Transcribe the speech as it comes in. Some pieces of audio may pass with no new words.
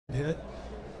hit,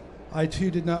 I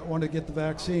too did not want to get the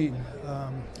vaccine.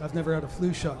 I've never had a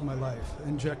flu shot in my life.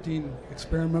 Injecting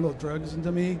experimental drugs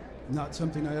into me, not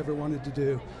something I ever wanted to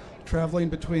do. Traveling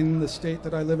between the state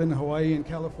that I live in, Hawaii, and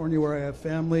California, where I have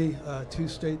family, two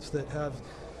states that have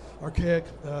archaic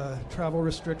travel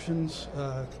restrictions.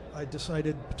 I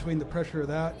decided between the pressure of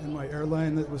that and my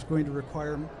airline that was going to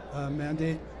require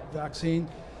mandate vaccine,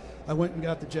 I went and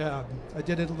got the jab. I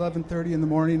did it at 11:30 in the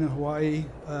morning in Hawaii.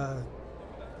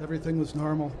 Everything was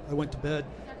normal. I went to bed.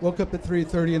 Woke up at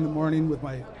 3:30 in the morning with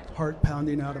my heart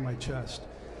pounding out of my chest.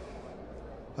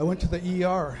 I went to the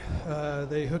ER.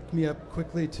 They hooked me up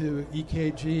quickly to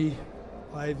EKG,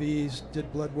 IVs,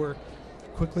 did blood work,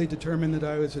 quickly determined that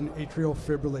I was in atrial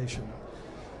fibrillation.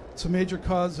 It's a major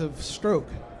cause of stroke.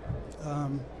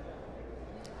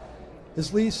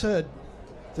 As Lee said,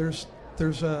 there's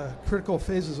critical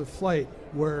phases of flight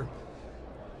where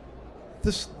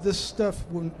this stuff,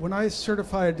 when I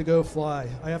certified to go fly,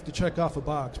 I have to check off a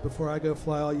box before I go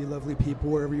fly all you lovely people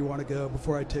wherever you want to go,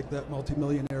 before I take that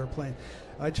multi-million airplane.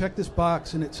 I check this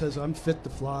box and it says I'm fit to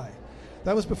fly.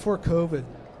 That was before COVID.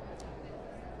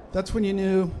 That's when you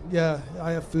knew, yeah,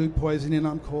 I have food poisoning,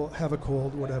 I'm cold, have a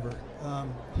cold, whatever.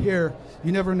 Here,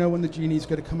 you never know when the genie's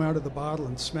going to come out of the bottle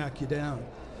and smack you down.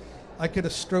 I could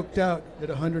have stroked out at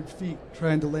 100 feet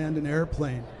trying to land an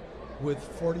airplane with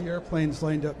 40 airplanes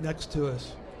lined up next to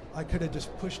us. I could have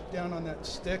just pushed down on that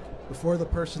stick before the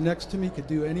person next to me could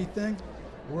do anything.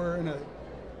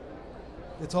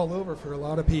 It's all over for a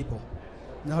lot of people.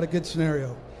 Not a good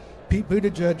scenario. Pete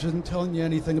Buttigieg isn't telling you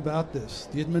anything about this.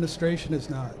 The administration is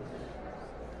not.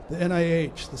 The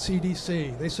NIH, the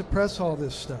CDC, they suppress all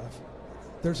this stuff.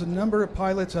 There's a number of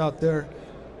pilots out there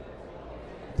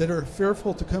that are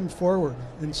fearful to come forward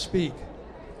and speak.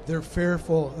 They're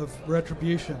fearful of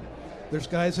retribution. There's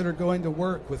guys that are going to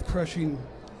work with crushing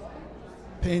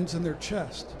pains in their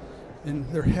chest,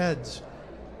 in their heads.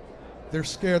 They're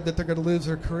scared that they're going to lose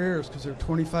their careers because they're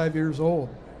 25 years old.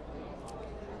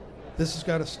 This has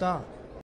got to stop.